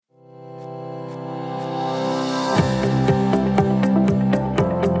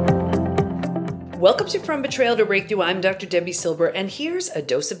Welcome to From Betrayal to Breakthrough. I'm Dr. Debbie Silber, and here's a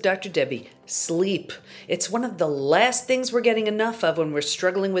dose of Dr. Debbie. Sleep. It's one of the last things we're getting enough of when we're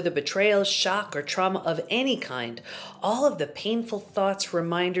struggling with a betrayal, shock, or trauma of any kind. All of the painful thoughts,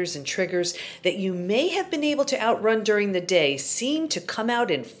 reminders, and triggers that you may have been able to outrun during the day seem to come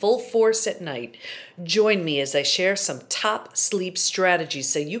out in full force at night. Join me as I share some top sleep strategies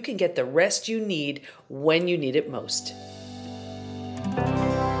so you can get the rest you need when you need it most.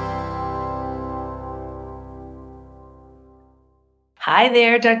 Hi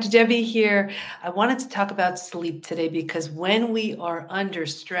there, Dr. Debbie here. I wanted to talk about sleep today because when we are under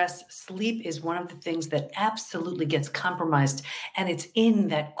stress, sleep is one of the things that absolutely gets compromised. And it's in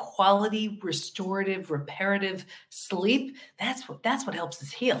that quality, restorative, reparative sleep. That's what helps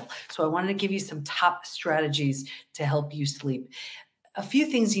us heal. So I wanted to give you some top strategies to help you sleep. A few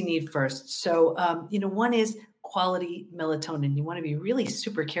things you need first. So, one is quality melatonin. You want to be really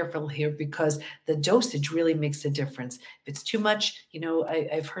super careful here because the dosage really makes a difference. If it's too much,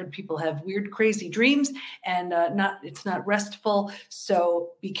 I've heard people have weird, crazy dreams and it's not restful.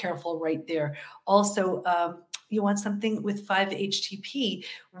 So be careful right there. Also, you want something with 5-HTP,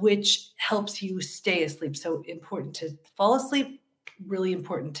 which helps you stay asleep. So important to fall asleep, really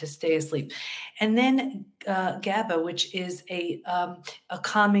important to stay asleep. And then GABA, which is a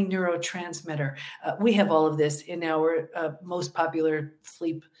calming neurotransmitter. We have all of this in our most popular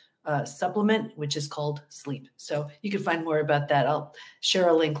sleep supplement, which is called Sleep. So you can find more about that. I'll share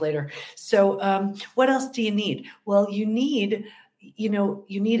a link later. So what else do you need? Well, you need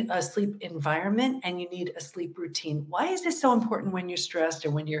a sleep environment and you need a sleep routine. Why is this so important when you're stressed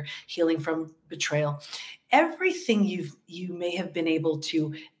or when you're healing from betrayal? Everything you may have been able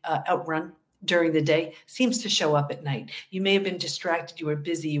to outrun during the day seems to show up at night. You may have been distracted. You were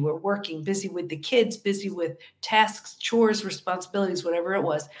busy. You were working, busy with the kids, busy with tasks, chores, responsibilities, whatever it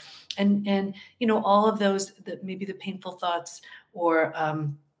was. And all of those, maybe the painful thoughts or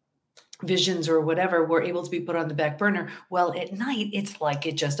visions or whatever were able to be put on the back burner. Well, at night, it's like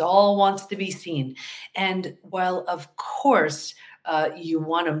it just all wants to be seen. And while, of course, you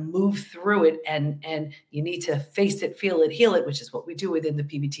want to move through it and you need to face it, feel it, heal it, which is what we do within the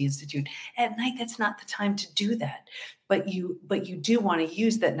PBT Institute. At night, that's not the time to do that. But you do want to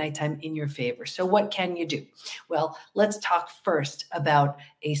use that nighttime in your favor. So what can you do? Well, let's talk first about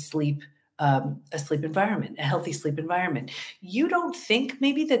a sleep environment, a healthy sleep environment. You don't think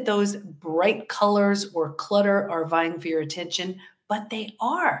maybe that those bright colors or clutter are vying for your attention, but they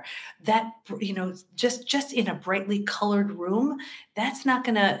are. That, just in a brightly colored room, that's not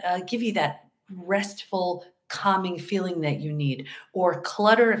going to give you that restful, calming feeling that you need. Or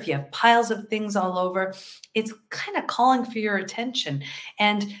clutter, if you have piles of things all over, it's kind of calling for your attention.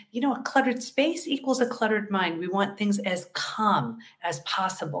 And, a cluttered space equals a cluttered mind. We want things as calm as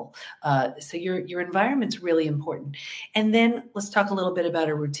possible. So your environment's really important. And then let's talk a little bit about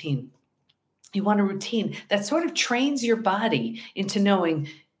a routine. You want a routine that sort of trains your body into knowing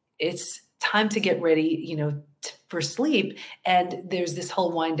it's time to get ready, for sleep. And there's this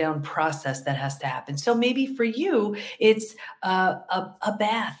whole wind down process that has to happen. So maybe for you, it's a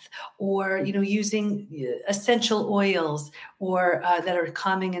bath or, using essential oils or that are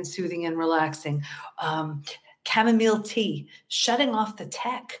calming and soothing and relaxing. Chamomile tea, shutting off the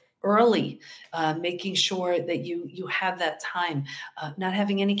tech early, making sure that you have that time, not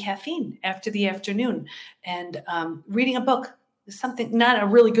having any caffeine after the afternoon, and reading a book, something, not a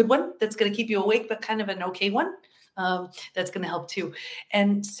really good one that's going to keep you awake, but kind of an okay one. That's going to help too.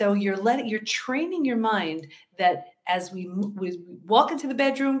 And so you're training your mind that as we walk into the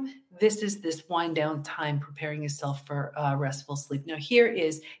bedroom, this is this wind down time, preparing yourself for restful sleep. Now, here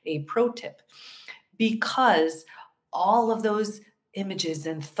is a pro tip, because all of those images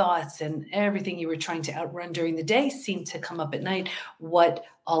and thoughts and everything you were trying to outrun during the day seem to come up at night. What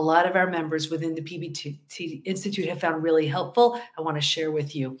a lot of our members within the PBT Institute have found really helpful, I want to share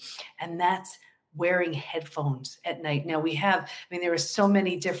with you. And that's wearing headphones at night. Now there are so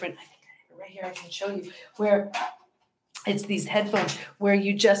many different, I think right here I can show you, where it's these headphones where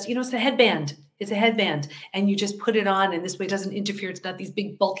you just, it's a headband. It's a headband and you just put it on and this way it doesn't interfere. It's not these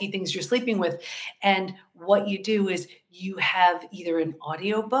big bulky things you're sleeping with. And what you do is you have either an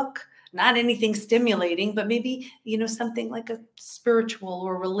audiobook, not anything stimulating, but maybe, something like a spiritual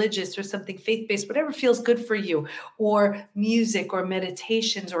or religious or something faith-based, whatever feels good for you, or music or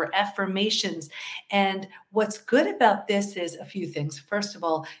meditations or affirmations. And what's good about this is a few things. First of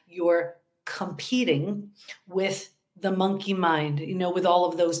all, you're competing with the monkey mind, with all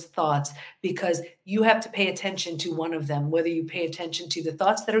of those thoughts, because you have to pay attention to one of them, whether you pay attention to the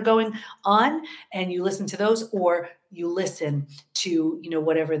thoughts that are going on and you listen to those, or you listen to,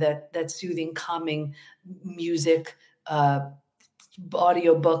 whatever that soothing, calming music,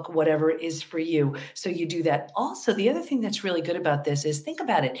 audiobook, whatever it is for you. So you do that. Also, the other thing that's really good about this is, think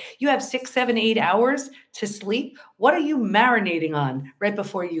about it. You have 6, 7, 8 hours to sleep. What are you marinating on right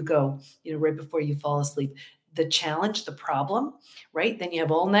before you go, right before you fall asleep? The challenge, the problem, right? Then you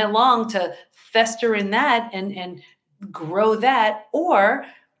have all night long to fester in that and grow that, or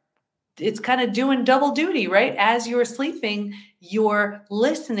it's kind of doing double duty, right? As you're sleeping, you're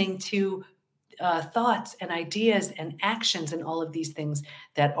listening to thoughts and ideas and actions and all of these things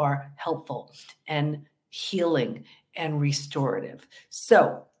that are helpful and healing and restorative.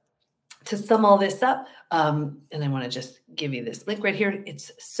 So to sum all this up, and I want to just give you this link right here.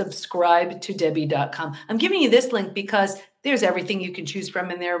 It's subscribetodebbie.com. I'm giving you this link because there's everything you can choose from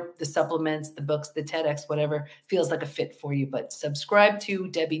in there, the supplements, the books, the TEDx, whatever feels like a fit for you. But subscribe to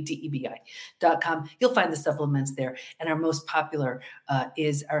Debbie, DEBI.com. You'll find the supplements there. And our most popular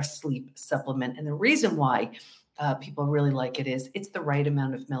is our sleep supplement. And the reason why people really like it is it's the right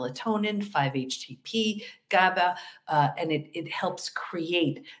amount of melatonin, 5-HTP, GABA, and it helps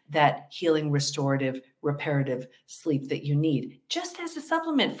create that healing, restorative, reparative sleep that you need, just as a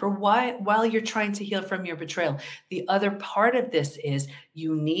supplement for while you're trying to heal from your betrayal. The other part of this is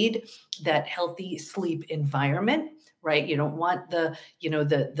you need that healthy sleep environment, right? You don't want the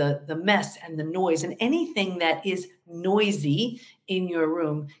mess and the noise, and anything that is noisy in your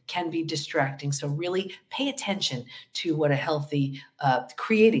room can be distracting. So really pay attention to what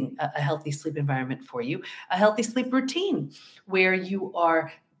creating a healthy sleep environment for you, a healthy sleep routine where you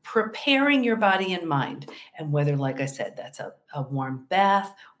are preparing your body and mind. And whether, like I said, that's a warm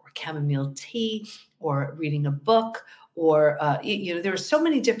bath or chamomile tea or reading a book, or, there are so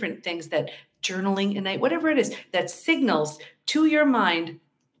many different things that journaling at night, whatever it is, that signals to your mind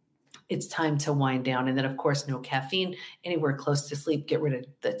it's time to wind down. And then, of course, no caffeine anywhere close to sleep. Get rid of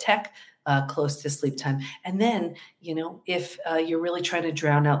the tech close to sleep time. And then, if you're really trying to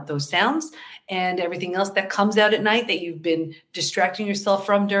drown out those sounds and everything else that comes out at night that you've been distracting yourself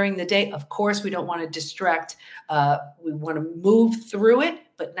from during the day, of course, we don't want to distract. We want to move through it,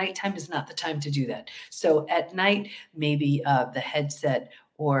 but nighttime is not the time to do that. So at night, maybe the headset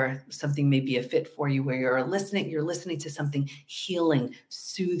or something may be a fit for you where you're listening to something healing,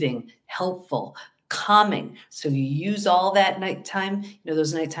 soothing, helpful, calming. So you use all that nighttime,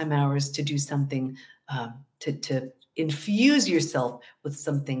 those nighttime hours to do something, to infuse yourself with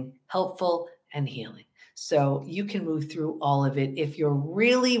something helpful and healing. So you can move through all of it. If you're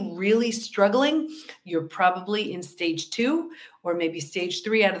really, really struggling, you're probably in stage 2 or maybe stage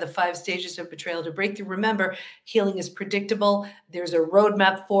 3 out of the 5 stages of betrayal to breakthrough. Remember, healing is predictable. There's a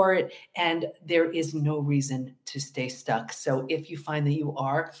roadmap for it, and there is no reason to stay stuck. So if you find that you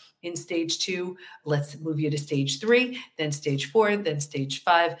are in stage 2, let's move you to stage 3, then stage 4, then stage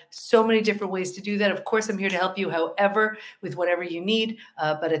 5. So many different ways to do that. Of course, I'm here to help you however, with whatever you need.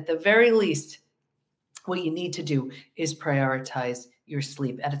 But at the very least, what you need to do is prioritize your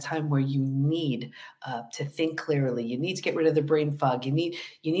sleep at a time where you need to think clearly. You need to get rid of the brain fog. You need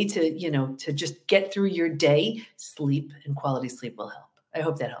to, to just get through your day. Sleep and quality sleep will help. I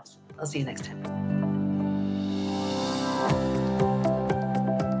hope that helps. I'll see you next time.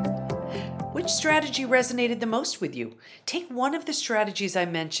 Which strategy resonated the most with you? Take one of the strategies I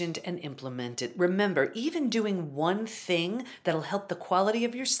mentioned and implement it. Remember, even doing one thing that'll help the quality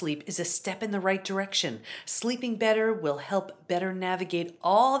of your sleep is a step in the right direction. Sleeping better will help better navigate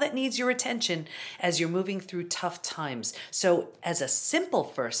all that needs your attention as you're moving through tough times. So, as a simple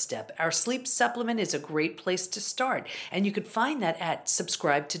first step, our sleep supplement is a great place to start, and you can find that at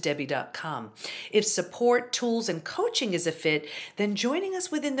subscribetodebbie.com. If support, tools, and coaching is a fit, then joining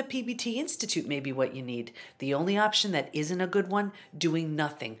us within the PBT Institute may be what you need. The only option that isn't a good one, doing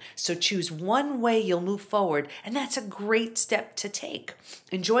nothing. So choose one way you'll move forward, and that's a great step to take.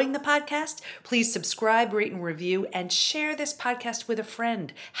 Enjoying the podcast? Please subscribe, rate, and review, and share this podcast with a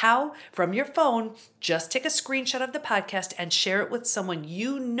friend. How? From your phone, just take a screenshot of the podcast and share it with someone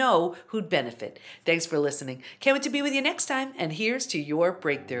you know who'd benefit. Thanks for listening. Can't wait to be with you next time, and here's to your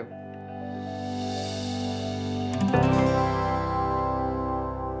breakthrough.